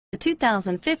The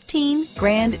 2015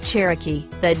 Grand Cherokee.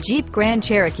 The Jeep Grand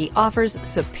Cherokee offers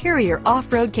superior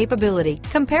off-road capability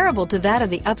comparable to that of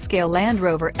the upscale Land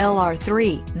Rover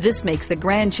LR3. This makes the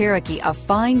Grand Cherokee a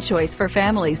fine choice for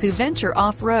families who venture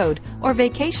off-road or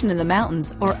vacation in the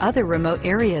mountains or other remote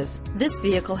areas. This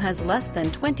vehicle has less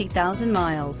than 20,000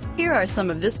 miles. Here are some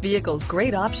of this vehicle's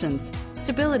great options: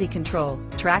 stability control,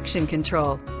 traction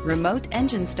control, remote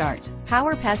engine start,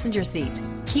 power passenger seat,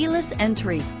 keyless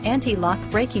entry, anti-lock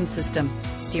braking system,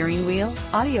 steering wheel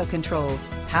audio controls,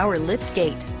 power lift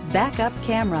gate, backup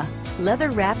camera,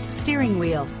 leather-wrapped steering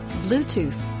wheel,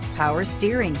 Bluetooth, power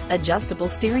steering, adjustable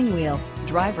steering wheel,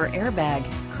 driver airbag,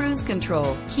 cruise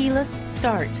control, keyless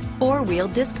start,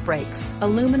 four-wheel disc brakes,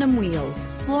 aluminum wheels,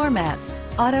 floor mats,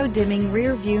 auto-dimming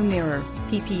rear view mirror,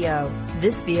 PPO.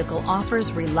 This vehicle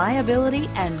offers reliability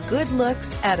and good looks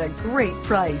at a great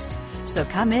price. So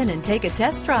come in and take a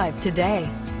test drive today.